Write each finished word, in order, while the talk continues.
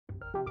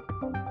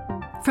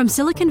From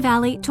Silicon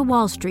Valley to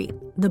Wall Street,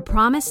 the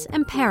promise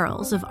and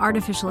perils of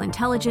artificial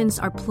intelligence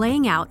are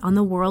playing out on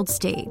the world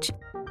stage.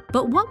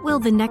 But what will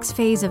the next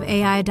phase of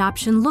AI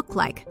adoption look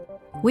like?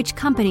 Which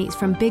companies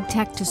from big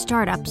tech to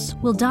startups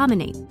will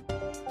dominate?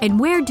 And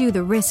where do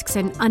the risks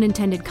and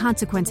unintended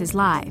consequences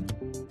lie?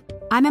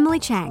 I'm Emily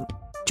Chang.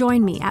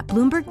 Join me at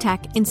Bloomberg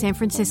Tech in San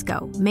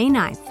Francisco, May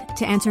 9th,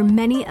 to answer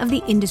many of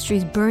the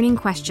industry's burning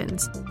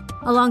questions,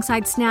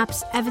 alongside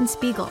Snap's Evan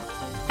Spiegel,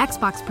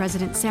 Xbox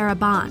President Sarah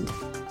Bond,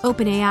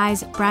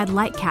 OpenAI's Brad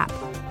Lightcap,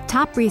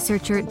 top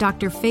researcher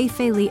Dr.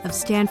 Fei Li of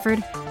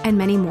Stanford, and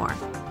many more.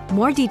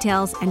 More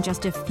details and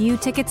just a few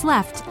tickets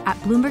left at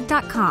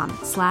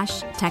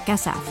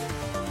Bloomberg.com/TechSF.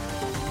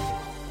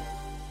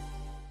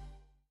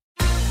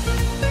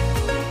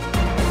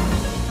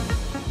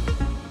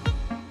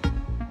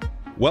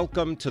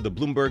 Welcome to the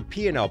Bloomberg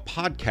P&L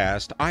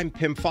podcast. I'm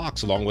Pim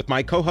Fox, along with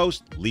my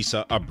co-host,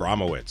 Lisa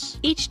Abramowitz.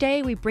 Each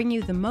day, we bring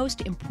you the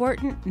most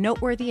important,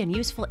 noteworthy, and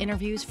useful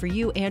interviews for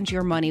you and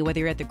your money, whether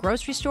you're at the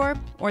grocery store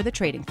or the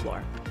trading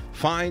floor.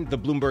 Find the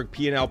Bloomberg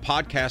P&L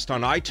podcast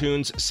on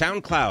iTunes,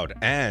 SoundCloud,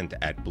 and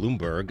at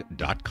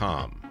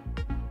Bloomberg.com.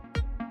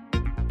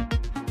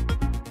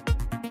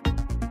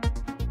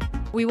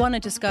 We want to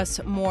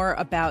discuss more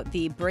about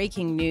the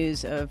breaking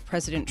news of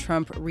President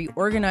Trump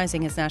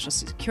reorganizing his National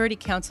Security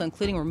Council,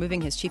 including removing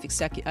his chief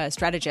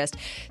strategist,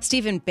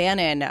 Stephen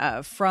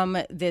Bannon, from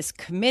this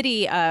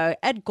committee.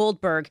 Ed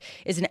Goldberg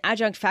is an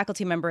adjunct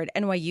faculty member at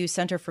NYU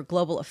Center for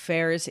Global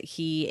Affairs.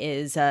 He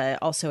is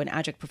also an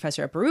adjunct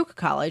professor at Baruch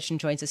College and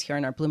joins us here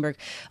in our Bloomberg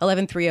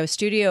 1130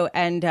 studio.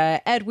 And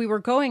Ed, we were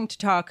going to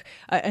talk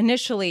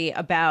initially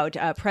about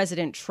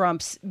President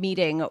Trump's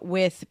meeting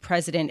with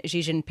President Xi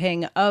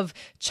Jinping of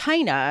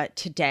China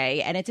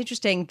today. And it's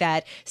interesting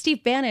that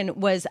Steve Bannon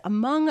was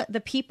among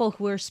the people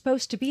who were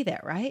supposed to be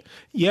there, right?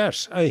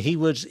 Yes, he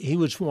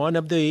was one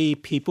of the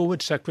people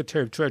with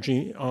Secretary of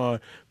Treasury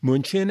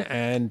Mnuchin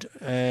and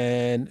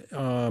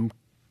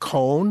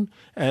Cohn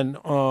and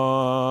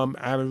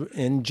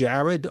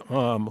Jared,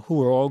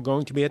 who are all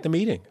going to be at the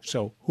meeting.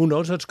 So who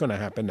knows what's going to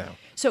happen now?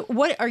 So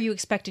what are you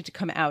expecting to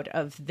come out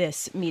of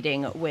this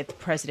meeting with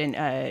President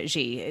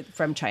Xi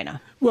from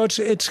China? Well,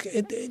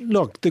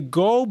 look, the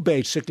goal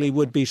basically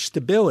would be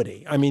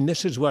stability. I mean,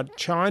 this is what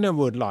China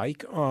would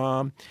like.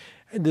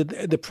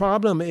 The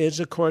problem is,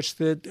 of course,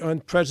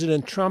 that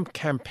President Trump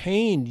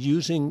campaigned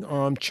using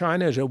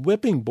China as a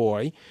whipping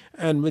boy,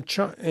 and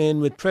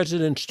with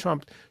President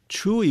Trump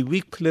truly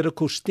weak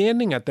political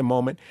standing at the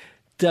moment,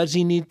 does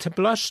he need to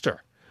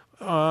bluster?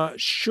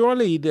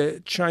 Surely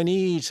the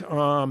Chinese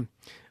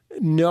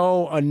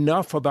know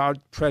enough about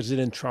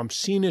President Trump,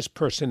 seen his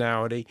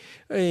personality,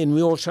 and we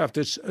also have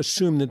to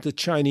assume that the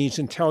Chinese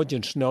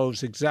intelligence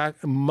knows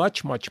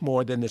much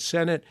more than the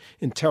Senate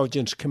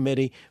Intelligence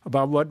Committee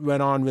about what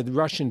went on with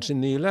Russians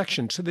in the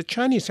election. So the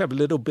Chinese have a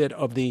little bit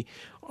of the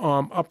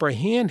upper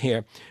hand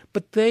here,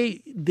 but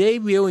they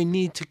really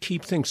need to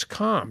keep things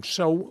calm.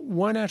 So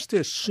one has to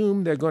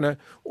assume they're going to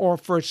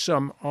offer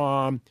some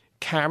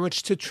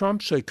carrots to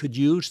Trump so he could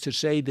use to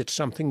say that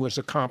something was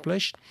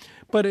accomplished.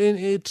 But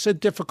it's a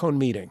difficult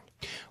meeting.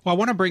 Well, I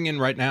want to bring in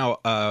right now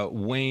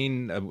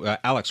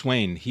Alex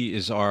Wayne. He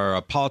is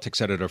our politics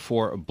editor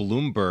for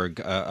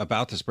Bloomberg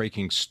about this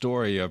breaking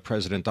story of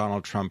President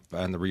Donald Trump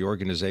and the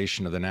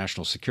reorganization of the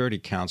National Security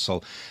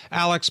Council.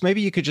 Alex, maybe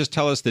you could just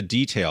tell us the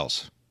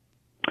details.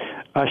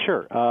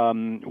 Sure.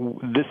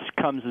 This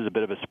comes as a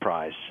bit of a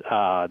surprise.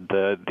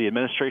 The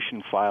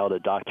administration filed a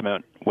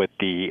document with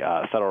the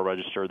Federal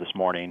Register this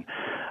morning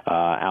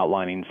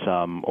outlining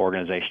some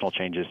organizational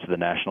changes to the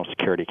National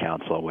Security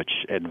Council, which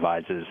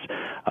advises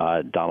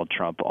Donald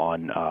Trump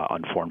on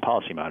foreign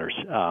policy matters.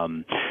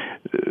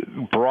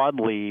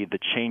 Broadly, the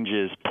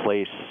changes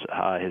place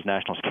his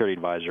national security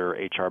advisor,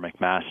 H.R.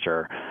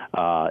 McMaster,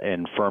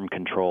 in firm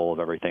control of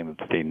everything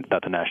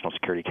that the National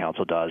Security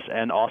Council does,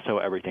 and also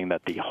everything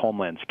that the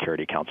Homeland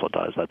Security Council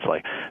does. That's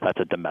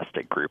a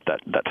domestic group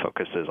that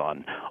focuses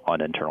on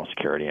internal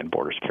security and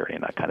border security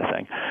and that kind of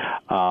thing.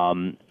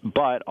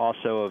 But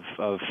also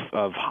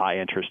of high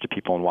interest to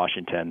people in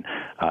Washington,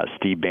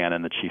 Steve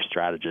Bannon, the chief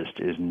strategist,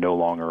 is no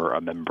longer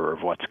a member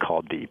of what's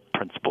called the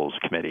Principals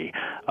Committee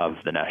of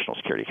the National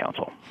Security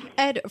Council.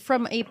 Ed,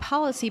 from a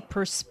policy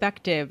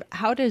perspective,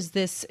 how does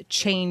this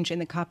change in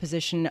the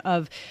composition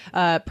of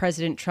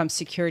President Trump's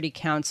Security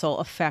Council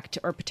affect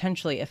or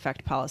potentially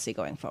affect policy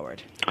going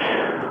forward?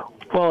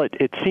 Well,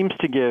 it seems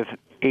to give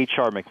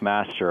H.R.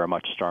 McMaster a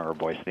much stronger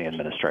voice in the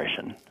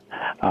administration.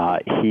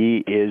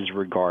 He is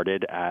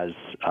regarded as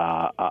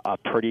a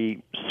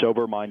pretty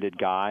sober-minded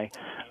guy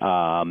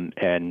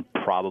and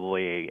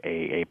probably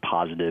a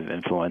positive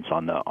influence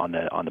on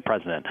the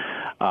president.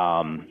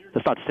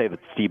 That's not to say that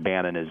Steve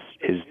Bannon is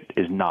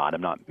not.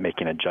 I'm not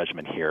making a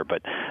judgment here,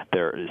 but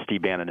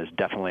Steve Bannon is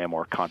definitely a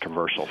more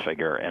controversial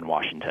figure in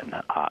Washington.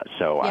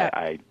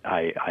 Yeah.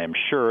 I am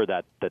sure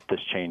that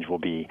this change will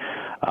be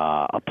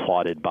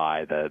applauded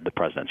by the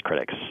president's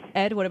critics.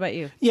 Ed, what about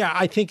you? Yeah,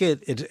 I think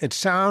it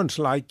sounds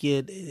like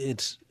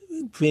it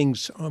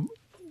brings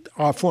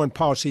our foreign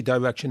policy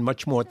direction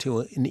much more to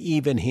an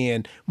even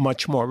hand,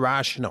 much more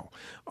rational,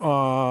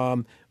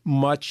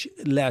 much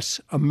less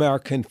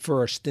American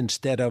first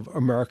instead of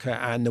America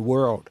and the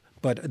world.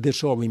 But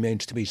this all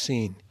remains to be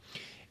seen.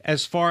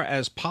 As far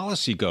as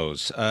policy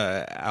goes,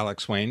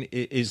 Alex Wayne,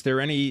 is there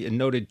any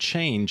noted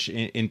change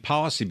in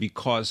policy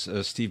because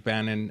Steve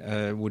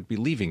Bannon would be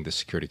leaving the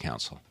Security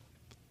Council?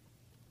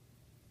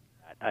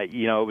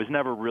 It was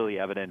never really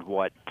evident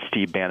what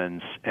Steve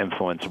Bannon's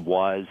influence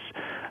was.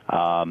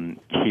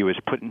 He was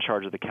put in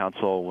charge of the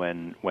council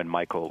when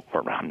Michael,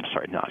 or I'm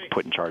sorry, not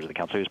put in charge of the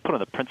council. He was put on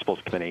the principals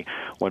committee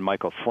when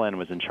Michael Flynn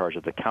was in charge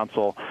of the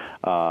council.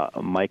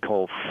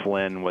 Michael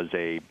Flynn was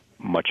a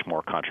much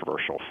more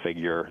controversial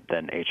figure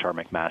than H.R.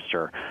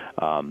 McMaster,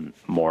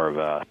 more of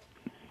a,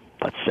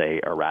 let's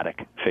say,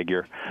 erratic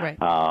figure. Right.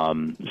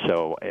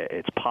 So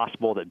it's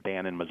possible that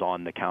Bannon was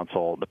on the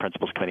council, the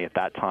principals committee at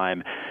that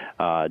time,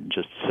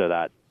 just so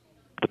that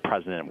the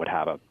president would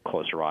have a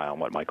closer eye on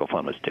what Michael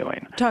Flynn was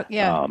doing.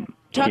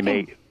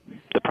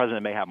 The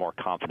president may have more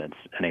confidence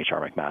in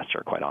H.R.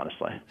 McMaster, quite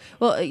honestly.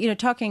 Well,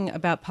 talking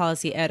about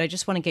policy, Ed, I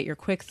just want to get your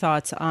quick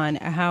thoughts on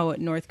how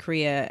North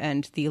Korea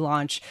and the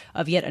launch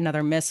of yet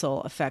another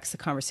missile affects the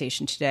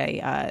conversation today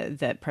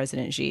that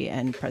President Xi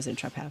and President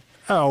Trump have.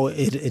 Oh,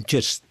 it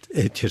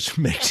just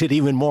makes it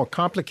even more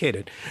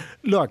complicated.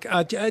 Look,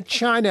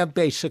 China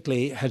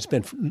basically has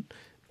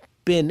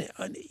been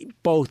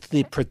both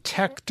the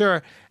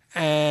protector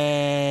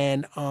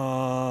and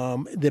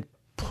the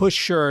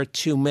pusher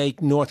to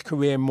make North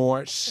Korea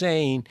more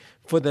sane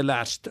for the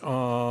last,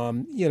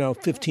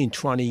 15,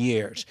 20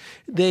 years.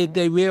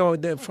 They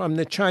realize, from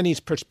the Chinese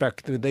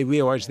perspective, they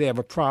realize they have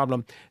a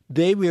problem.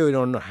 They really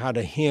don't know how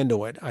to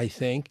handle it, I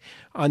think.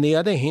 On the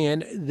other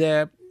hand,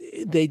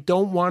 they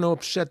don't want to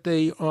upset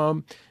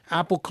the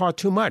apple cart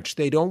too much.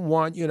 They don't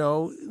want,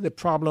 the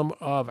problem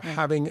of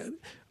having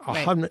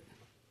 100...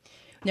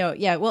 No,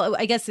 yeah. Well,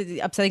 I guess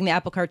upsetting the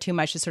apple cart too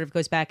much just sort of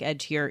goes back, Ed,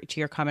 to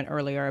your comment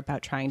earlier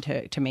about trying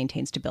to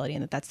maintain stability,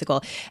 and that's the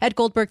goal. Ed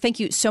Goldberg, thank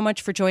you so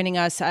much for joining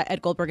us.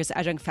 Ed Goldberg is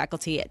adjunct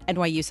faculty at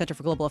NYU Center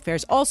for Global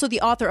Affairs, also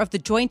the author of The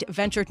Joint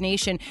Ventured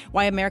Nation,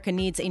 Why America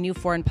Needs a New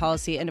Foreign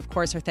Policy. And of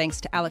course, our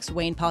thanks to Alex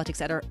Wayne, politics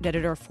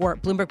editor for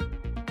Bloomberg.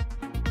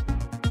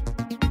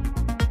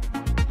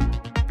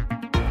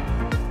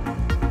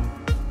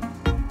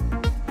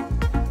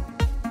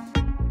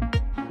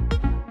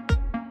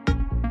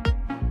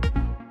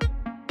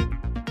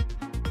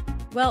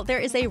 Well, there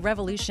is a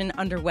revolution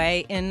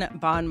underway in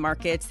bond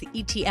markets. The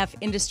ETF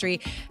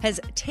industry has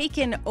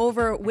taken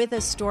over with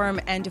a storm,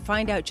 and to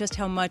find out just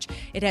how much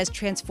it has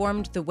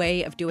transformed the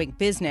way of doing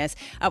business,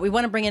 we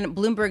want to bring in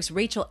Bloomberg's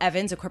Rachel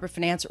Evans, a corporate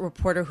finance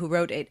reporter who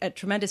wrote a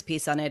tremendous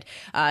piece on it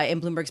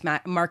in Bloomberg's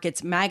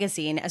Markets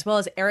magazine, as well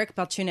as Eric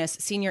Balchunas,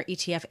 senior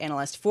ETF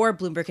analyst for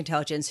Bloomberg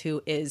Intelligence,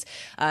 who is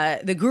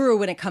the guru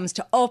when it comes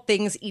to all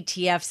things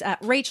ETFs.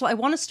 Rachel, I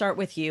want to start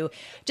with you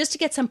just to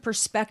get some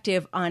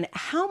perspective on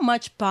how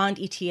much bond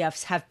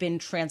ETFs have been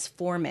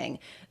transforming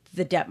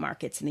the debt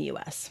markets in the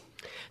U.S.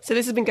 So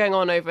this has been going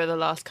on over the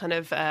last kind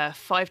of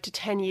 5 to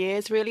 10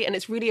 years, really, and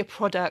it's really a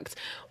product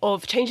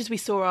of changes we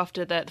saw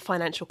after the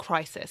financial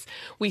crisis.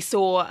 We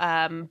saw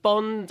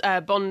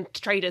bond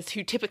traders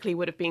who typically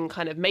would have been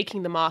kind of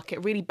making the market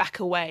really back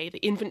away. The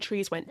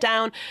inventories went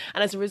down,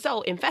 and as a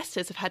result,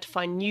 investors have had to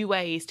find new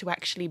ways to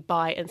actually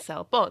buy and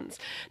sell bonds.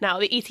 Now,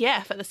 the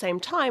ETF at the same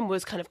time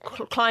was kind of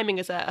climbing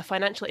as a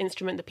financial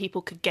instrument that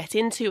people could get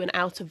into and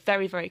out of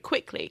very, very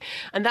quickly.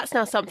 And that's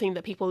now something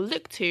that people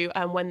look to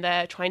when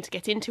they're trying to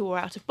get into or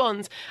out of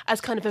bonds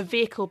as kind of a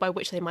vehicle by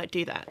which they might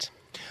do that.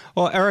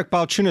 Well, Eric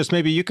Balchunas,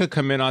 maybe you could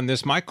come in on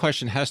this. My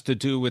question has to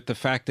do with the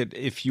fact that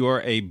if you're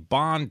a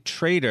bond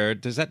trader,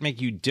 does that make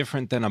you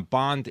different than a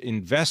bond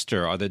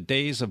investor? Are the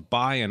days of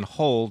buy and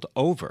hold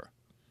over?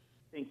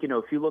 I think,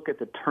 if you look at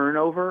the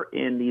turnover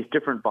in these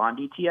different bond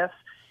ETFs,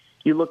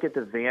 you look at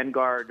the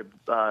Vanguard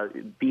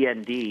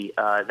BND,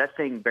 that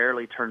thing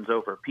barely turns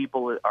over.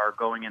 People are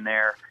going in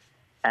there,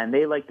 and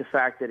they like the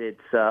fact that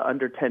it's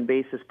under 10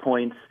 basis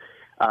points.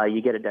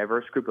 You get a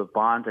diverse group of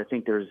bonds. I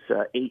think there's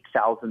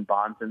 8,000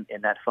 bonds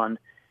in that fund.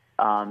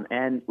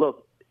 And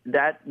look,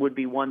 that would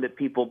be one that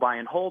people buy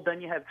and hold.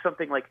 Then you have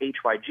something like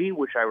HYG,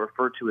 which I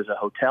refer to as a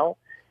hotel.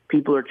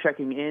 People are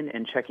checking in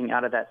and checking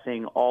out of that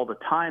thing all the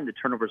time. The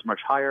turnover is much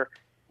higher.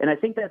 And I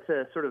think that's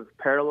a sort of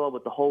parallel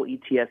with the whole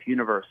ETF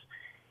universe.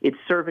 It's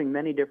serving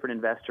many different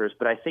investors.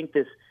 But I think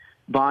this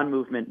bond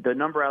movement, the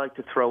number I like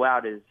to throw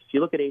out is, if you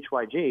look at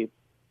HYG,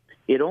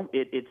 it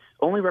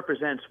only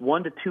represents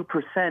 1 to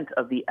 2%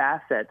 of the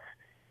assets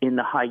in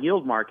the high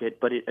yield market,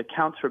 but it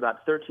accounts for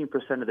about 13%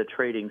 of the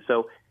trading.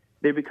 So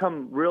they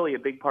become really a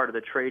big part of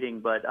the trading,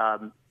 but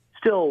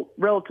still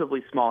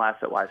relatively small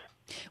asset-wise.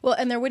 Well,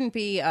 and there wouldn't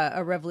be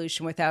a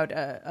revolution without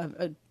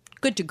a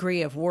good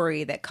degree of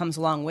worry that comes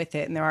along with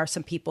it. And there are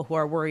some people who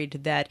are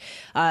worried that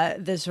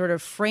the sort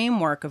of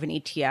framework of an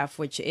ETF,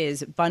 which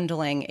is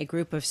bundling a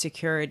group of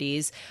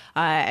securities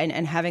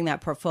and having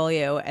that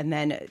portfolio and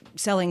then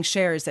selling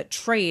shares that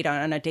trade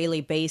on a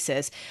daily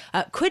basis,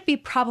 could be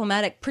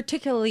problematic,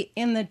 particularly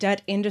in the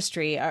debt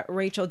industry.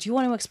 Rachel, do you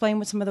want to explain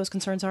what some of those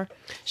concerns are?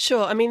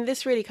 Sure. I mean,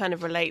 this really kind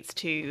of relates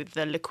to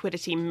the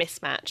liquidity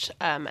mismatch,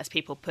 as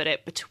people put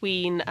it,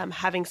 between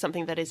having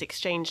something that is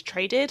exchange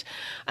traded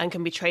and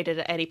can be traded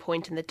at any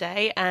point in the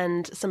day,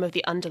 and some of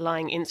the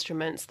underlying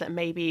instruments that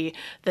maybe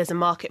there's a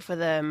market for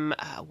them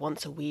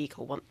once a week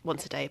or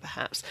once a day,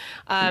 perhaps.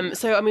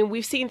 So, I mean,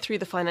 we've seen through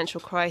the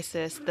financial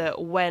crisis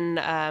that when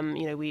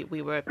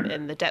we were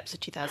in the depths of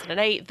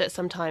 2008, that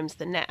sometimes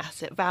the net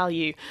asset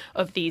value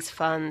of these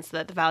funds,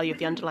 that the value of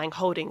the underlying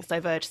holdings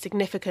diverged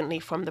significantly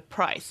from the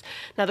price.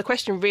 Now, the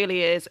question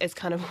really is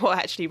kind of what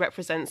actually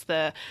represents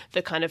the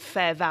kind of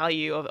fair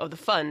value of the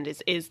fund.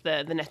 Is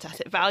the net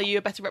asset value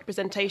a better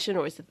representation,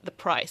 or is it the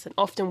price? And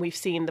often we've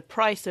seen the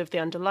price of the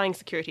underlying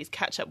securities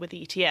catch up with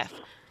the ETF.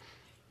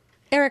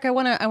 Eric, I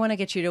want to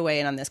get you to weigh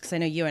in on this because I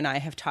know you and I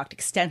have talked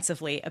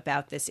extensively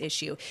about this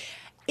issue.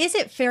 Is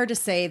it fair to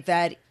say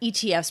that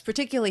ETFs,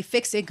 particularly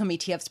fixed income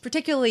ETFs,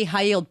 particularly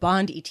high yield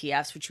bond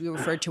ETFs, which we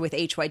referred to with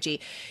HYG,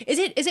 is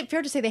it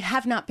fair to say they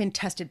have not been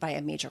tested by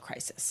a major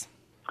crisis?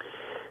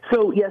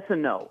 So yes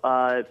and no.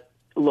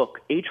 Look,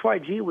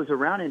 HYG was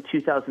around in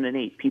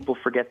 2008. People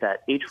forget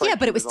that. HYG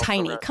but it was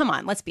tiny. Come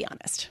on, let's be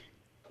honest.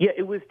 Yeah,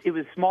 it was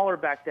smaller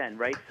back then,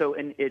 right? So,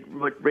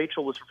 what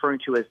Rachel was referring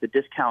to as the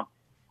discount,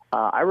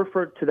 I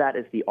referred to that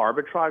as the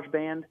arbitrage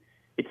band.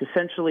 It's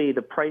essentially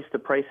the price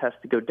has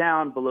to go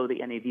down below the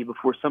NAV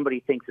before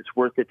somebody thinks it's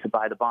worth it to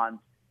buy the bonds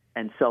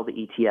and sell the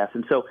ETF.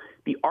 And so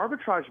the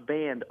arbitrage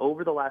band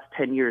over the last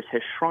 10 years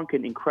has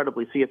shrunken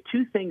incredibly. So you have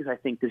two things, I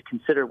think, to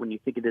consider when you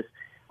think of this.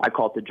 I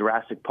call it the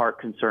Jurassic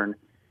Park concern.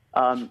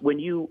 When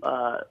you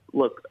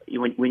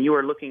when you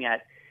are looking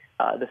at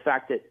the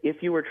fact that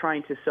if you were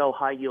trying to sell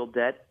high-yield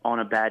debt on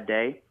a bad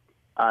day,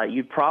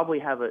 you'd probably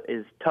have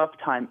as tough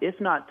time, if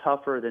not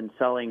tougher, than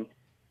selling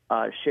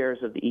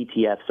shares of the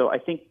ETF. So I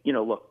think, the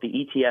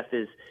ETF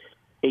is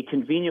a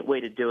convenient way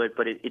to do it,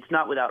 but it's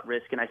not without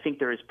risk. And I think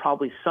there is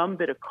probably some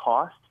bit of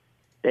cost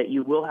that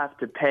you will have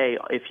to pay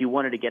if you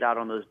wanted to get out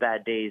on those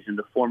bad days in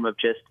the form of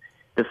just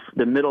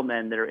the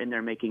middlemen that are in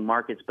there making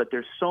markets. But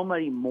there's so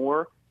many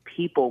more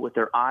people with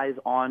their eyes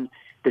on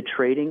the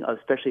trading,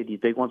 especially these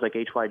big ones like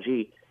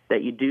HYG,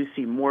 that you do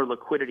see more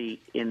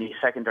liquidity in the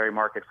secondary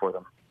market for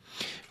them.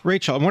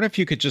 Rachel, I wonder if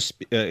you could just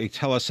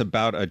tell us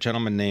about a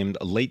gentleman named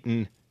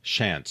Leighton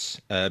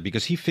Chance,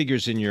 because he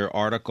figures in your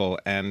article,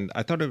 and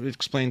I thought it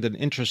explained an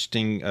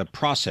interesting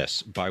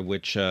process by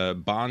which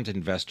bond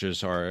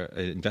investors are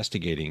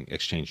investigating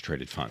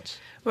exchange-traded funds.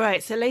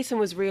 Right. So Leighton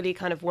was really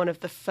kind of one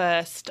of the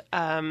first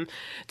to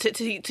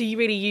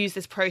really use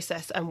this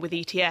process with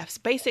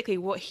ETFs. Basically,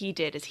 what he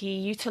did is he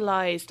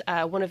utilized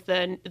one of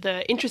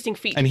the interesting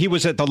features. And he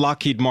was at the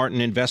Lockheed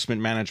Martin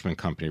Investment Management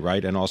Company,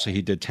 right? And also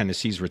he did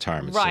Tennessee's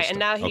retirement system. Right. And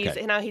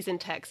now he's in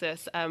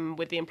Texas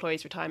with the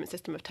Employees Retirement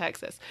System of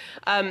Texas.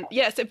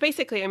 So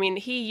basically, I mean,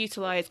 he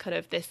utilized kind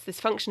of this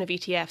function of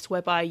ETFs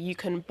whereby you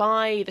can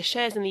buy the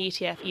shares in the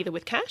ETF either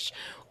with cash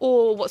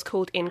or what's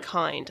called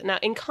in-kind. Now,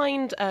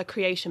 in-kind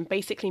creation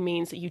basically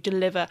means that you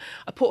deliver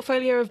a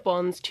portfolio of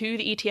bonds to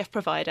the ETF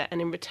provider,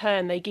 and in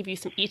return, they give you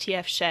some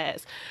ETF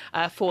shares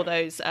for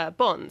those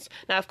bonds.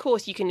 Now, of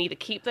course, you can either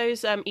keep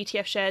those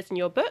ETF shares in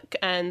your book,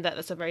 and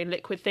that's a very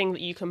liquid thing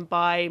that you can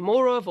buy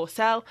more of or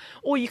sell,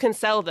 or you can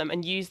sell them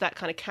and use that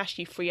kind of cash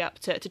you free up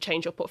to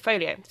change your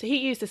portfolio. So he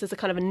used this as a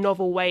kind of a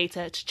novel way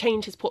to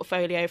change his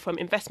portfolio from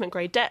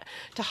investment-grade debt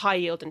to high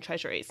yield and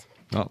treasuries.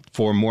 Well,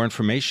 for more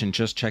information,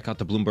 just check out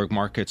the Bloomberg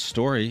Markets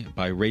story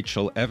by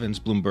Rachel Evans,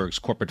 Bloomberg's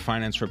corporate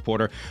finance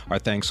reporter. Our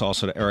thanks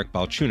also to Eric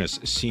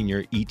Balchunas,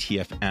 senior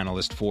ETF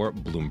analyst for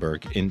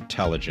Bloomberg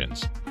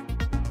Intelligence.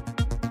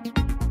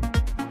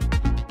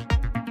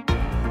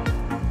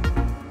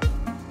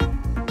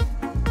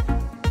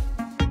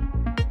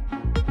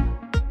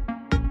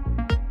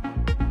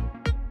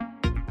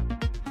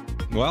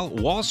 Well,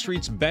 Wall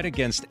Street's bet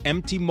against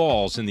empty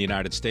malls in the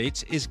United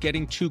States is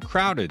getting too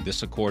crowded.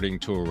 This, according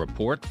to a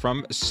report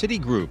from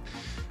Citigroup.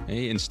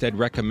 They instead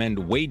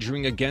recommend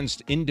wagering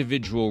against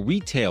individual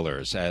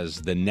retailers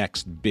as the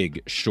next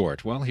big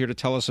short. Well, here to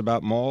tell us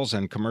about malls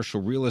and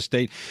commercial real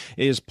estate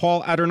is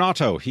Paul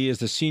Adornato. He is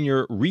the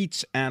senior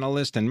REITs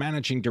analyst and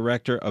managing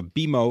director of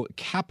BMO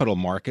Capital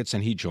Markets,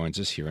 and he joins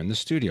us here in the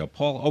studio.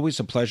 Paul, always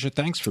a pleasure.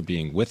 Thanks for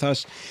being with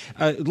us.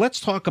 Let's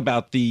talk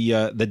about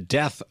the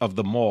death of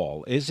the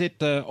mall. Is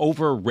it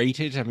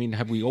overrated? I mean,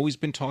 have we always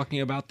been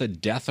talking about the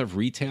death of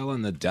retail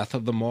and the death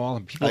of the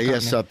mall?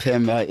 Yes,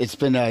 Pim. It's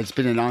been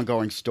an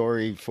ongoing story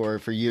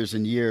for years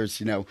and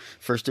years.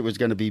 First it was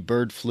going to be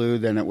bird flu,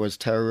 then it was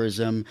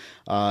terrorism,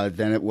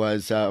 then it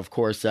was, of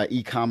course,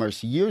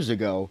 e-commerce years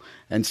ago.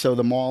 And so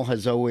the mall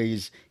has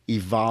always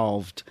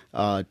evolved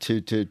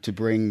to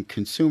bring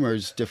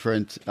consumers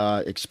different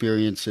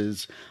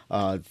experiences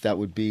that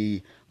would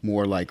be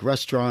more like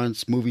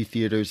restaurants, movie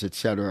theaters,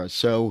 etc.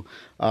 So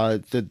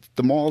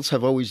the malls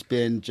have always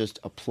been just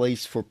a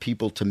place for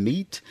people to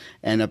meet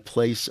and a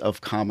place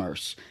of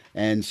commerce.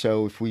 And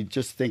so if we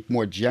just think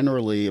more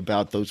generally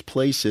about those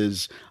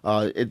places,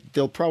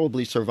 they'll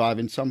probably survive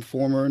in some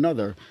form or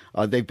another.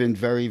 They've been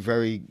very,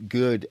 very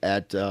good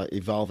at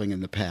evolving in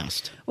the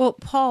past. Well,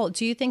 Paul,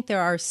 do you think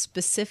there are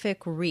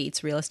specific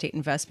REITs, real estate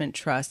investment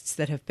trusts,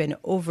 that have been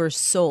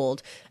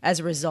oversold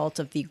as a result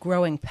of the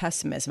growing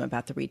pessimism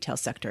about the retail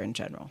sector in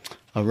general?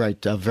 All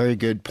right. Very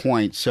good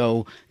point.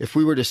 So if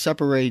we were to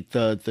separate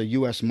the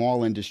U.S.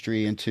 mall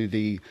industry into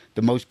the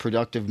most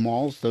productive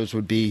malls, those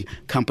would be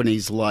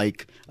companies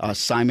like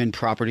Simon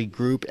Property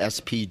Group,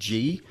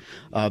 SPG,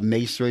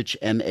 Macerich,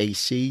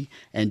 MAC,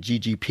 and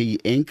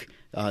GGP Inc.,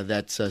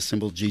 that's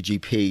symbol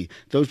GGP.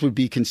 Those would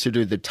be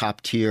considered the top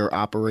tier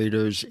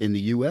operators in the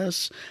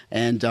U.S.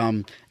 And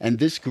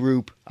this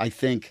group, I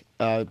think,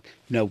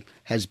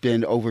 has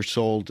been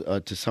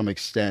oversold to some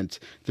extent.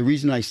 The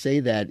reason I say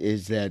that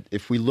is that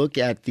if we look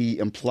at the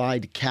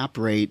implied cap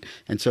rate,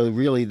 and so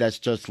really that's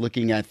just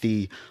looking at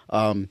the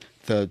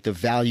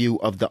value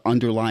of the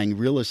underlying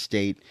real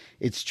estate,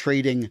 it's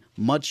trading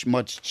much,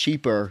 much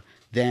cheaper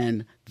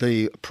than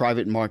the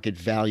private market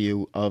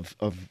value of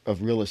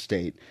real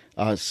estate,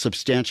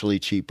 substantially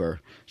cheaper.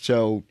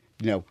 So,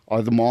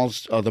 are the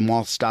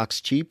mall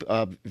stocks cheap?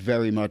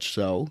 Very much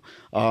so.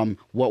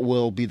 What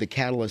will be the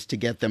catalyst to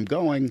get them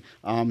going?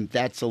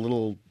 That's a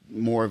little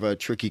more of a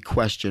tricky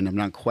question. I'm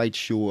not quite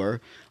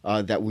sure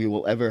that we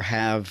will ever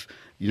have,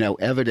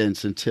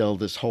 evidence until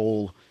this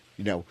whole,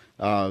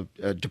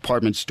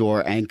 department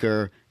store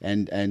anchor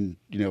and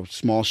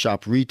small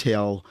shop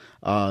retail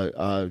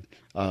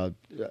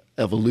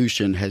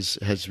evolution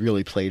has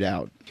really played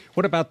out.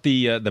 What about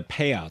the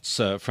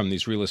payouts from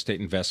these real estate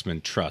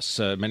investment trusts?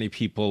 Many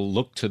people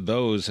look to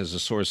those as a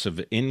source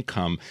of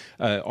income.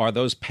 Are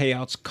those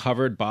payouts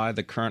covered by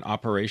the current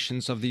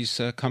operations of these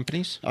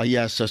companies?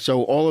 Yes.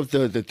 So all of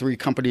the three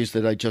companies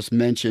that I just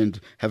mentioned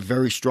have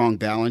very strong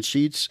balance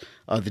sheets.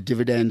 The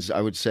dividends,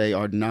 I would say,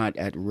 are not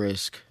at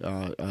risk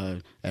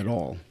at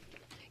all.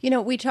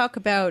 We talk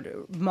about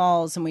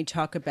malls and we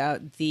talk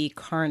about the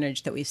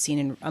carnage that we've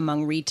seen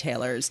among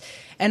retailers.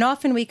 And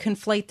often we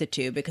conflate the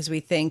two because we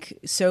think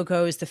so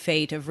goes the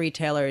fate of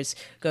retailers,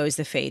 goes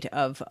the fate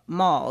of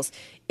malls.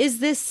 Is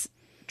this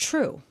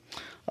true?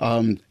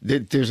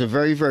 There's a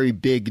very, very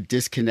big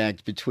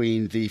disconnect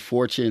between the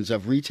fortunes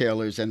of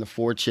retailers and the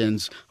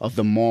fortunes of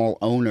the mall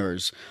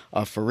owners.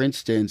 For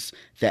instance,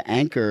 the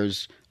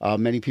anchors,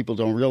 many people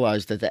don't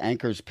realize that the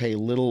anchors pay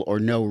little or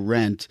no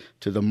rent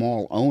to the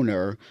mall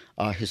owner.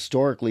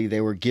 Historically,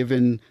 they were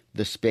given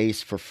the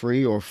space for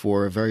free or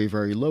for a very,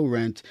 very low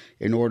rent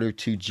in order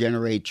to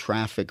generate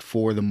traffic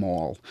for the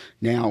mall.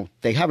 Now,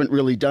 they haven't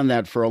really done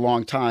that for a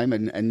long time,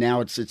 and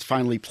now it's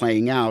finally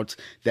playing out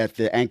that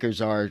the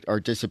anchors are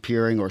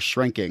disappearing or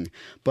shrinking.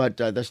 But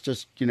that's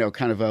just,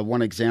 kind of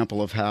one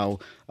example of how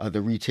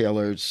the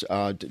retailers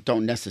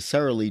don't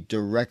necessarily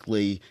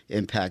directly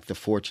impact the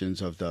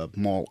fortunes of the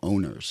mall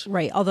owners.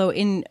 Right. Although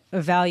in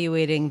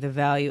evaluating the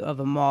value of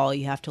a mall,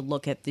 you have to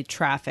look at the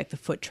traffic, the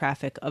foot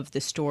traffic of the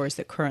stores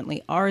that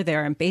currently are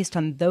there. And based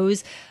on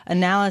those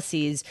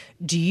analyses,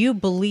 do you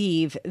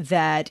believe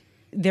that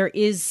there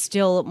is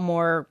still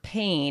more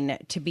pain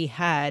to be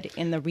had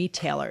in the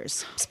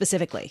retailers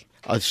specifically?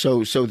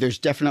 So there's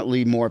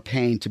definitely more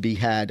pain to be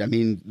had. I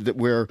mean,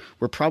 we're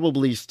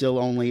probably still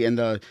only in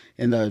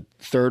the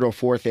third or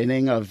fourth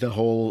inning of the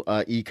whole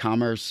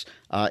e-commerce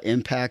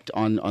impact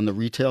on the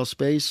retail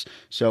space.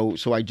 So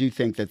I do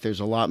think that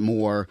there's a lot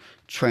more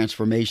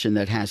transformation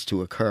that has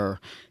to occur.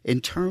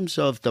 In terms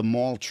of the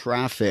mall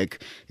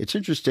traffic, it's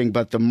interesting,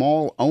 but the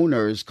mall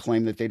owners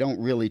claim that they don't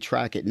really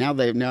track it. Now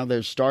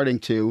they're starting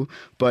to,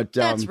 but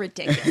that's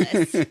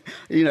ridiculous.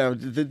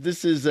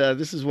 This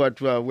is what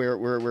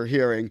we're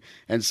hearing.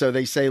 And so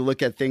they say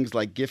look at things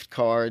like gift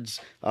cards,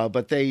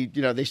 but they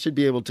should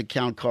be able to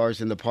count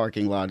cars in the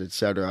parking lot, et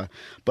cetera.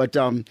 But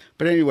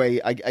anyway,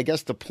 I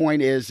guess the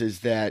point is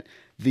that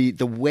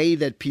the way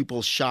that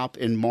people shop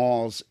in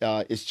malls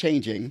is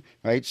changing,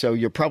 right? So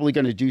you're probably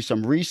going to do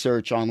some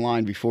research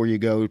online before you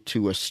go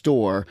to a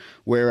store,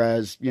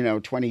 whereas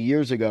 20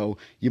 years ago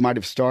you might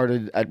have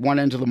started at one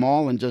end of the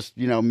mall and just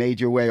made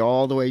your way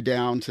all the way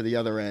down to the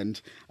other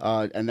end,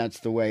 and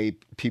that's the way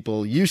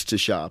people used to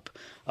shop.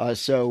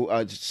 So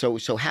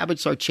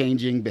habits are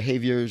changing,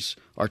 behaviors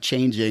are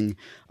changing.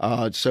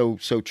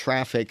 So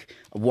traffic,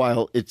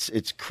 while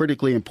it's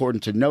critically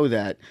important to know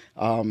that,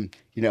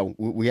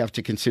 we have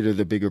to consider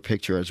the bigger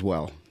picture as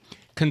well.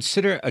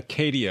 Consider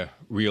Acadia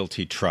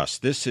Realty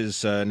Trust. This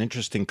is an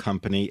interesting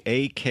company.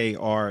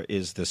 AKR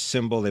is the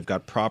symbol. They've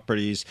got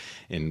properties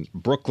in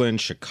Brooklyn,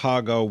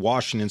 Chicago,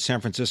 Washington,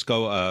 San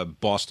Francisco,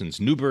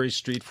 Boston's Newbury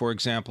Street, for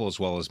example, as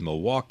well as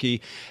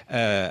Milwaukee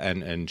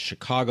and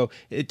Chicago.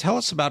 Tell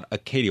us about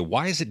Acadia.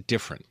 Why is it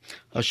different?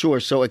 Sure.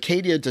 So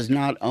Acadia does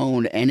not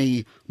own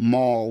any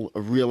mall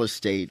real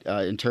estate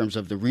in terms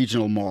of the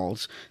regional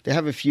malls. They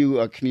have a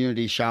few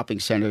community shopping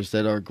centers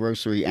that are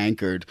grocery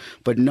anchored,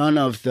 but none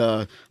of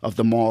the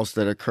malls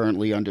that are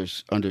currently under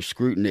under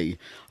scrutiny.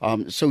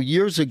 So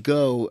years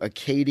ago,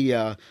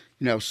 Acadia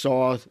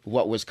saw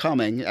what was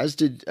coming, as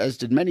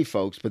did many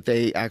folks, but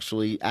they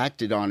actually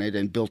acted on it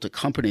and built a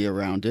company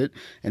around it.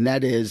 And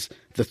that is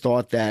the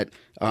thought that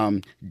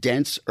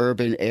dense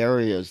urban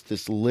areas,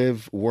 this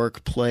live,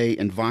 work, play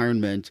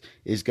environment,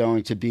 is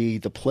going to be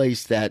the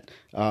place that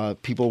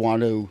people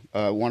want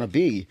to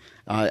be,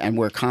 and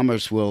where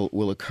commerce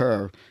will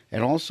occur,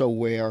 and also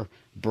where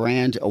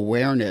brand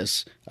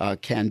awareness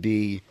can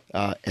be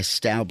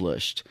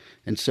established.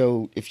 And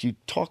so if you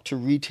talk to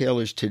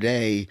retailers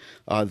today,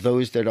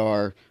 those that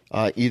are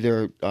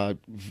either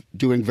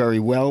doing very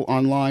well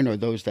online or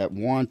those that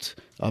want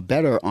a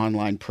better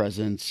online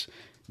presence,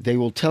 they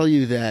will tell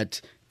you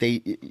that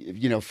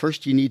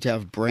first you need to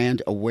have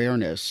brand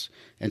awareness.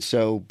 And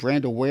so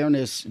brand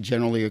awareness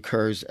generally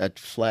occurs at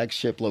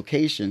flagship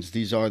locations.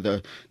 These are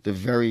the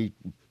very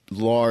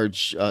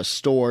large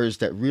stores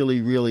that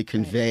really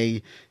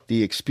convey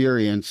the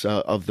experience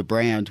of the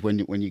brand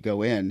when you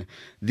go in.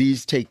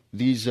 These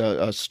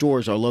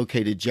stores are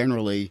located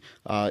generally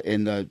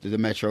in the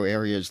metro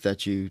areas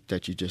that you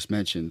just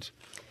mentioned.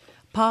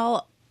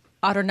 Paul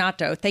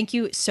Adornato, thank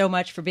you so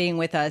much for being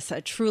with us.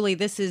 Truly,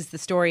 this is the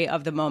story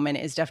of the moment,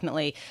 is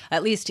definitely,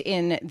 at least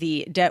in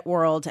the debt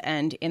world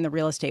and in the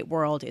real estate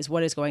world, is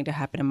what is going to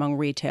happen among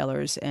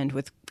retailers and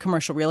with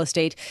commercial real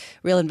estate,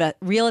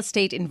 real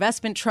estate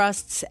investment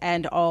trusts,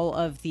 and all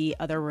of the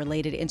other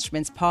related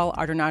instruments. Paul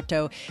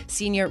Adornato,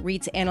 Senior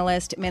REITs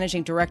Analyst,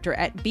 Managing Director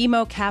at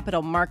BMO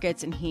Capital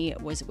Markets, and he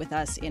was with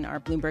us in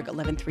our Bloomberg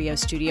 1130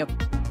 studio.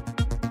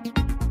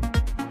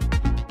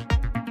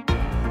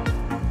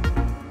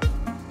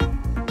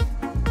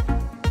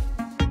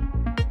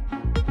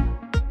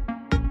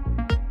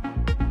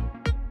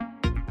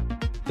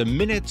 The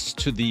minutes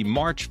to the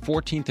March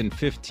 14th and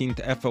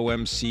 15th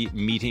FOMC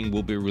meeting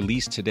will be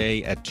released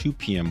today at 2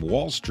 p.m.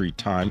 Wall Street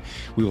time.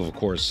 We will, of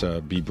course,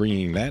 be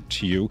bringing that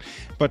to you.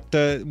 But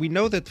we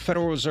know that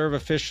Federal Reserve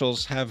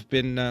officials have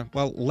been,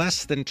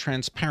 less than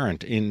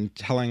transparent in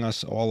telling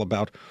us all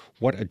about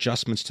what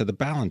adjustments to the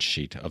balance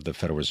sheet of the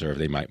Federal Reserve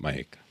they might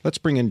make. Let's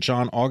bring in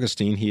John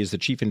Augustine. He is the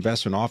Chief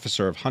Investment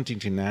Officer of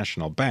Huntington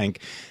National Bank,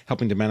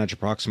 helping to manage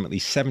approximately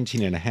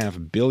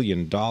 $17.5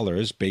 billion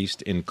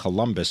based in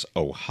Columbus,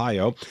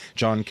 Ohio.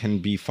 John can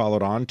be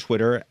followed on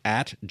Twitter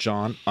at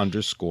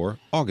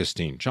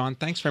John_Augustine. John,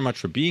 thanks very much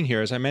for being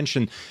here. As I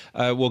mentioned,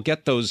 we'll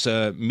get those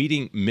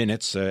meeting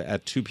minutes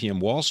at 2 p.m.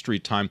 Wall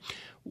Street time.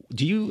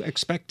 Do you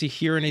expect to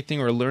hear anything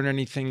or learn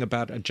anything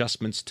about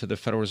adjustments to the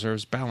Federal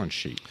Reserve's balance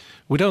sheet?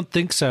 We don't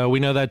think so.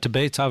 We know that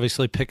debate's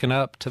obviously picking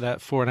up to that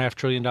 $4.5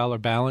 trillion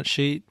balance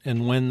sheet,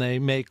 and when they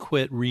may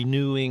quit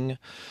renewing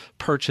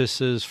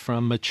purchases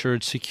from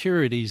matured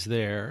securities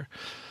there.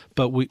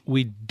 But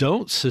we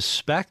don't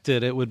suspect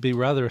it. It would be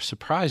rather a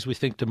surprise, we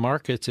think, to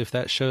markets if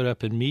that showed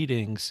up in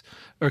meeting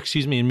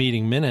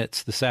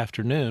minutes this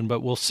afternoon.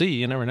 But we'll see.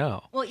 You never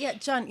know. Well, yeah,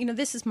 John,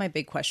 this is my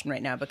big question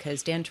right now,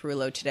 because Dan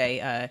Tarullo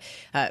today,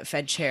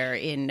 Fed chair,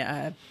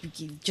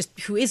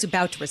 who is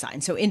about to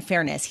resign. So in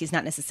fairness, he's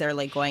not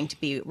necessarily going to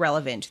be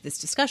relevant to this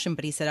discussion,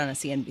 but he said on a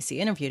CNBC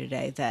interview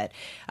today that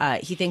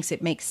he thinks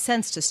it makes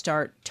sense to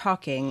start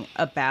talking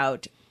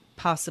about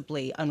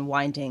possibly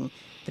unwinding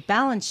the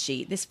balance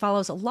sheet. This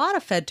follows a lot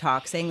of Fed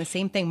talk saying the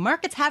same thing.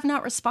 Markets have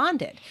not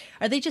responded.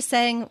 Are they just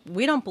saying,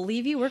 we don't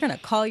believe you, we're going to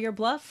call your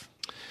bluff?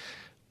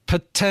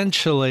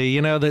 Potentially.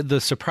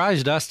 The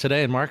surprise to us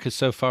today in markets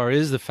so far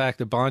is the fact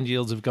that bond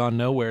yields have gone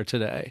nowhere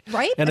today.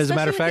 Right. And as a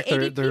matter of fact,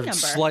 the they're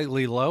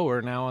slightly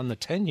lower now on the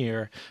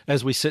 10-year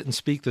as we sit and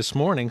speak this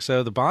morning.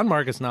 So the bond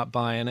market's not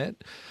buying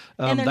it.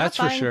 That's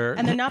for sure.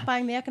 And they're not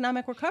buying the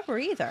economic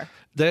recovery either.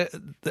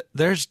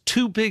 There's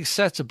two big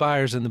sets of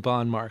buyers in the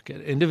bond market: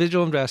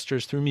 individual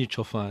investors through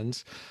mutual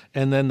funds,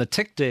 and then the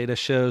tick data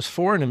shows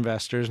foreign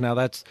investors. Now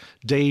that's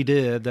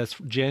dated. That's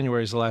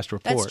January's the last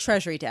report. That's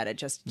Treasury data.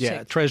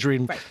 Treasury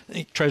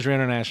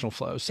international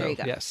flows. So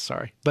yes,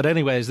 sorry. But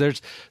anyways,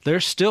 there's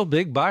still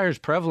big buyers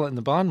prevalent in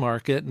the bond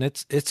market, and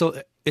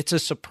it's a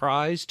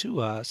surprise to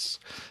us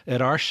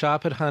at our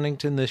shop at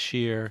Huntington this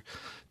year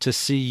to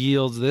see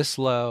yields this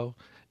low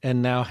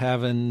and now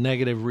having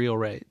negative real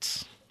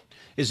rates.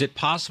 Is it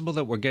possible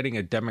that we're getting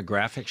a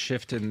demographic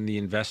shift in the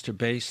investor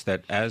base,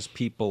 that as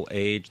people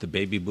age, the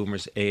baby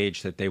boomers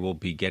age, that they will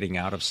be getting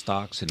out of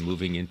stocks and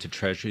moving into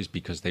treasuries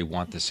because they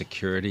want the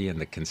security and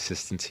the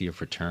consistency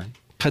of return?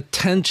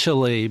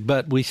 Potentially,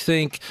 but we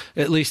think,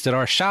 at least at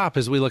our shop,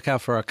 as we look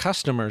out for our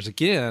customers,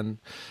 again,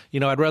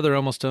 I'd rather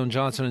almost own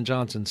Johnson &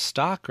 Johnson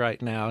stock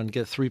right now and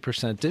get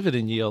 3%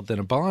 dividend yield than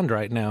a bond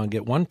right now and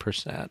get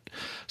 1%.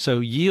 So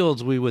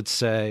yields, we would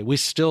say, we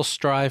still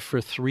strive for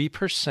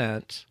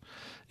 3%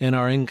 in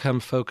our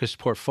income-focused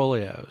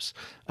portfolios.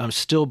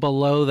 Still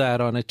below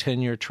that on a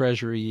 10-year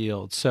Treasury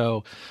yield.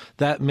 So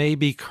that may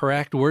be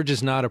correct. We're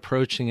just not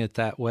approaching it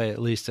that way,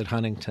 at least at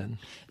Huntington.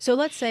 So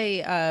let's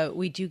say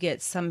we do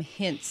get some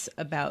hints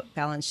about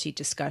balance sheet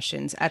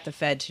discussions at the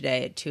Fed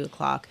today at 2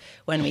 o'clock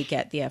when we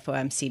get the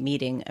FOMC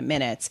meeting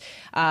minutes.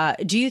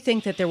 Do you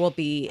think that there will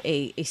be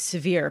a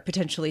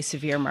potentially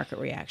severe market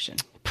reaction?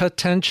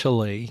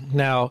 Potentially.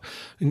 Now,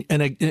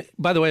 and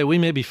by the way, we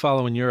may be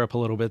following Europe a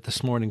little bit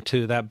this morning,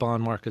 too. That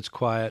bond market's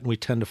quiet, and we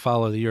tend to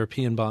follow the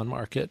European bond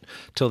market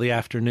till the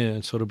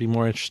afternoon, so it'll be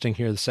more interesting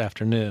here this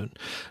afternoon.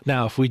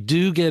 Now, if we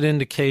do get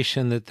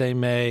indication that they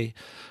may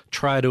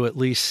try to at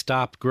least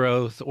stop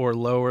growth or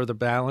lower the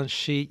balance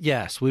sheet,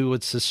 yes, we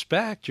would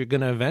suspect you're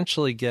going to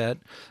eventually get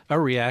a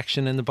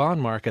reaction in the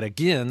bond market.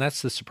 Again,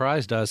 that's the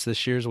surprise to us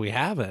this year is we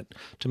haven't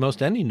to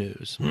most any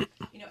news.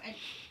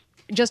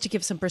 Just to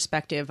give some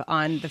perspective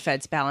on the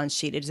Fed's balance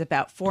sheet, it is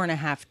about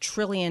 $4.5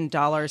 trillion.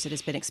 It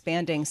has been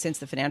expanding since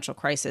the financial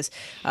crisis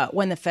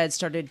when the Fed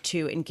started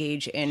to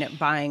engage in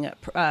buying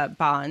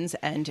bonds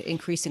and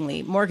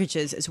increasingly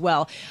mortgages as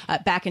well.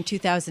 Back in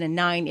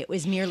 2009, it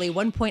was nearly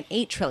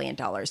 $1.8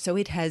 trillion. So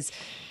it has,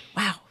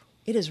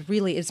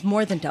 it's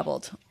more than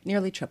doubled,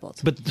 nearly tripled.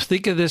 But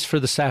think of this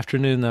for this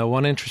afternoon, though.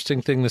 One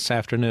interesting thing this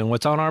afternoon,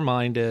 what's on our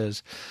mind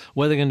is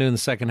what are they going to do in the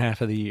second half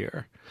of the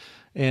year?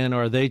 And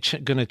are they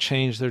going to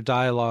change their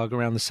dialogue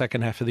around the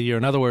second half of the year?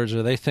 In other words,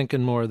 are they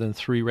thinking more than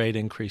 3 rate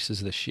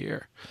increases this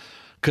year?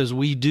 Because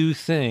we do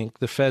think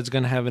the Fed's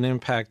going to have an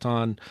impact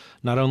on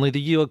not only the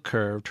yield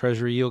curve,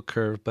 Treasury yield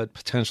curve, but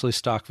potentially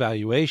stock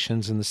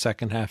valuations in the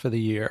second half of the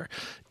year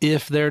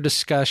if their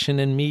discussion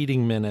in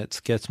meeting minutes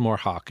gets more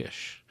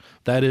hawkish.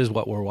 That is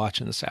what we're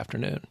watching this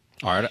afternoon.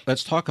 All right,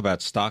 let's talk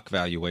about stock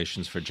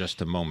valuations for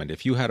just a moment.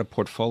 If you had a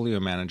portfolio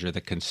manager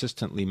that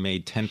consistently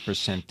made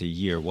 10% a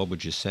year, what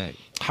would you say?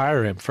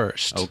 Hire him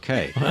first.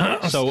 Okay.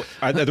 So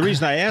the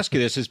reason I ask you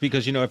this is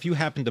because, if you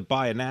happen to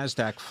buy a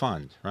NASDAQ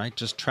fund, right,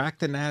 just track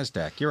the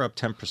NASDAQ, you're up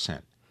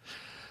 10%.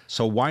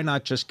 So why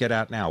not just get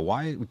out now?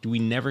 Why do we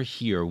never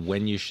hear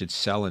when you should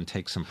sell and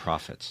take some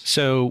profits?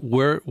 So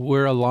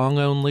we're a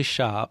long-only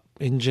shop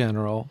in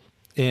general.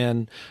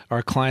 And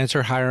our clients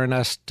are hiring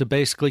us to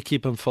basically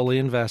keep them fully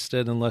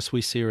invested unless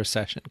we see a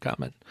recession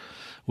coming.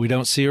 We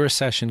don't see a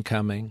recession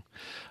coming.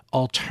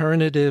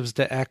 Alternatives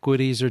to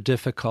equities are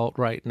difficult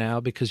right now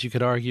because you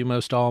could argue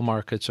most all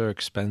markets are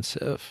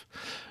expensive.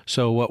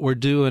 So what we're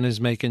doing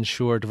is making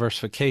sure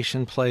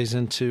diversification plays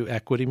into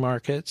equity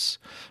markets.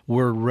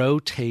 We're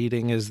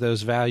rotating as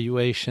those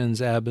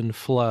valuations ebb and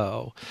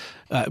flow.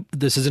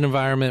 This is an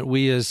environment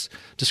we as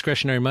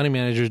discretionary money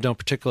managers don't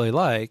particularly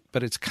like,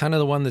 but it's kind of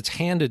the one that's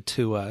handed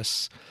to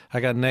us. I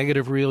got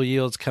negative real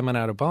yields coming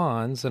out of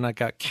bonds, and I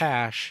got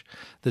cash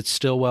that's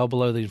still well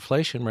below the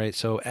inflation rate.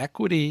 So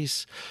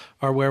equities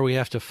are where we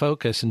have to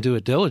focus and do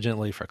it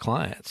diligently for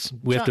clients.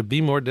 We have to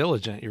be more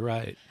diligent. You're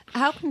right.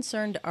 How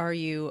concerned are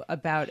you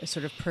about a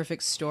sort of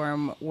perfect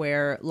storm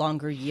where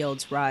longer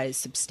yields rise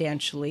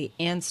substantially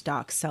and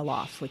stocks sell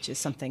off, which is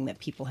something that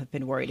people have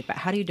been worried about?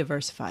 How do you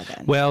diversify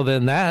then? Well,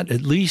 then that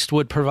at least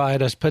would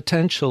provide us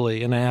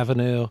potentially an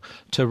avenue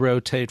to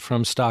rotate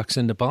from stocks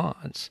into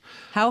bonds.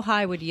 How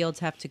high would yields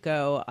have to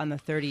go on the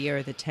 30-year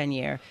or the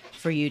 10-year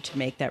for you to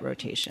make that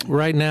rotation?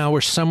 Right now, we're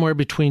somewhere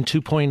between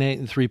 2.8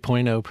 and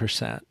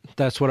 3.0%.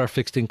 That's what our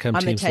fixed income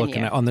team's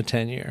looking at on the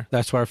 10-year.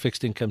 That's what our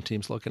fixed income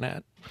team's looking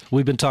at.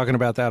 We've been talking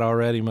about that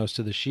already most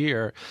of this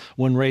year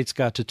when rates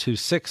got to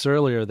 2.6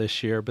 earlier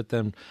this year, but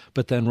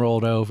then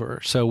rolled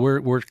over. So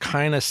we're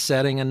kind of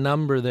setting a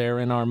number there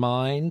in our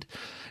mind,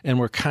 and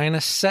we're kind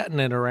of setting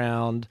it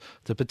around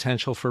the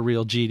potential for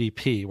real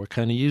GDP. We're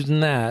kind of using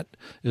that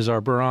as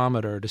our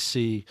barometer to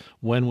see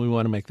when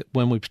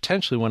we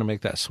potentially want to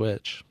make that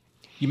switch.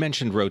 You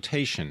mentioned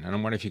rotation, and I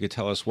wonder if you could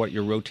tell us what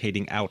you're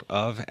rotating out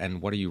of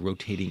and what are you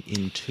rotating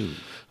into?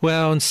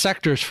 Well, in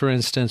sectors, for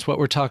instance, what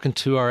we're talking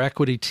to our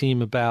equity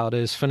team about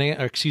is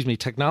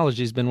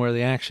technology has been where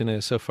the action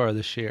is so far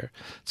this year.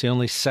 It's the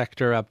only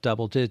sector up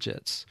double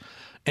digits.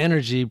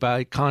 Energy,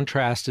 by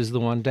contrast, is the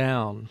one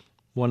down.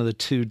 One of the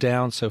two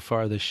down so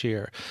far this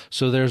year.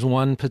 So there's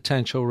one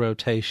potential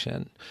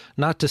rotation,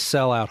 not to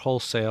sell out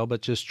wholesale,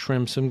 but just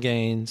trim some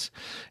gains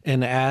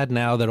and add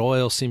now that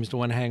oil seems to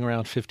want to hang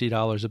around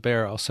 $50 a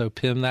barrel. So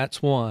Pim,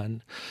 that's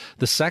one.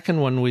 The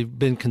second one we've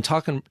been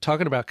talking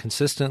about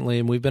consistently,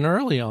 and we've been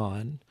early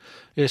on,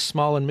 is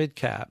small and mid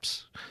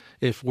caps.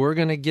 If we're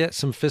going to get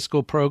some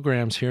fiscal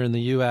programs here in the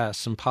U.S.,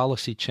 some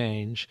policy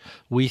change,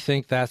 we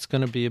think that's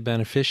going to be a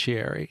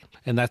beneficiary.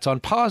 And that's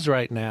on pause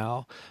right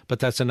now, but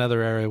that's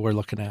another area we're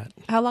looking at.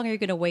 How long are you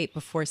going to wait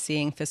before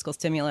seeing fiscal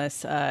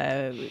stimulus,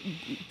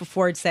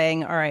 before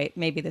saying, all right,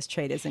 maybe this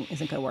trade isn't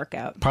going to work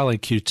out? Probably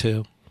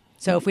Q2.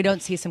 So if we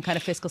don't see some kind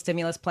of fiscal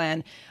stimulus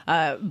plan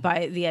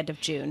by the end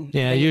of June,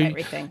 yeah, you might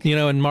rethink.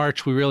 In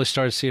March, we really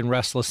started seeing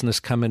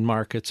restlessness come in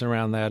markets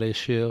around that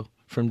issue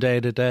from day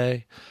to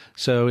day.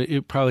 So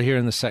you probably here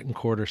in the second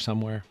quarter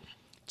somewhere.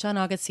 John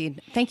Augustine,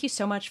 thank you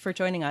so much for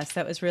joining us.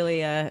 That was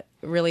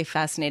really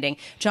fascinating.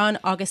 John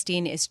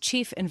Augustine is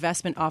Chief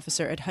Investment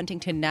Officer at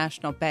Huntington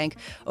National Bank,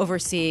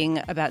 overseeing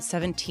about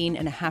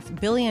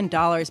 $17.5 billion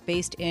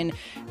based in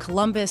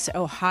Columbus,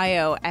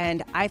 Ohio.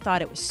 And I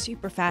thought it was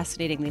super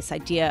fascinating, this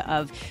idea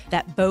of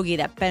that bogey,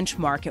 that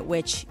benchmark at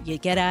which you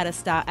get out of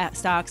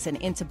stocks and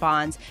into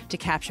bonds to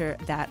capture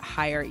that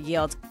higher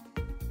yield.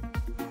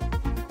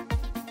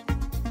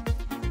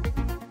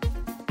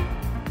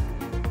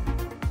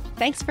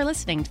 Thanks for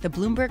listening to the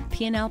Bloomberg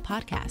P&L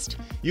podcast.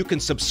 You can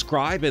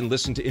subscribe and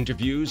listen to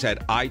interviews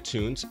at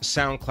iTunes,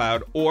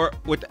 SoundCloud, or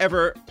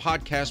whatever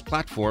podcast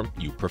platform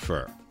you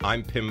prefer.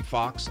 I'm Pim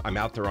Fox. I'm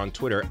out there on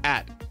Twitter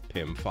at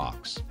Pim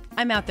Fox.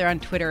 I'm out there on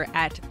Twitter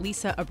at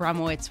Lisa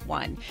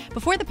Abramowitz1.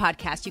 Before the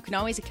podcast, you can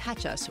always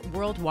catch us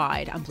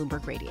worldwide on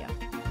Bloomberg Radio.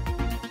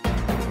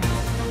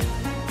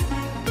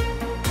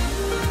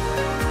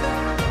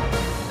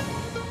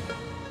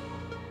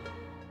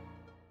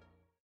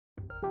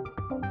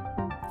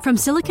 From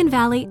Silicon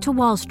Valley to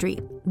Wall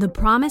Street, the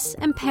promise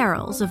and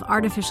perils of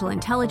artificial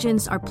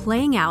intelligence are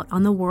playing out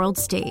on the world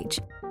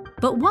stage.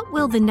 But what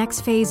will the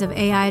next phase of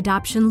AI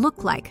adoption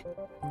look like?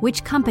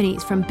 Which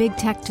companies, from big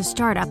tech to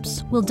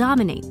startups, will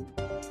dominate?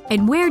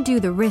 And where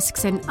do the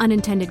risks and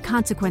unintended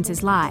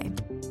consequences lie?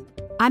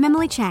 I'm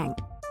Emily Chang.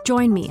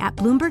 Join me at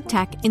Bloomberg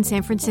Tech in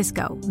San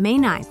Francisco, May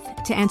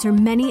 9th, to answer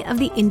many of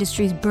the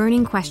industry's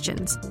burning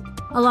questions,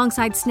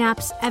 alongside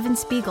Snap's Evan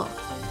Spiegel,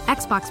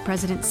 Xbox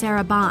President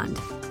Sarah Bond,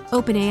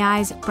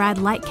 OpenAI's Brad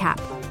Lightcap,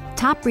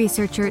 top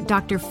researcher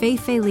Dr.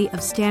 Fei Li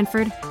of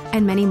Stanford,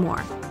 and many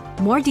more.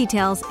 More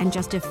details and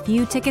just a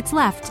few tickets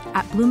left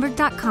at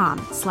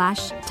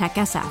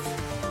Bloomberg.com/TechSF.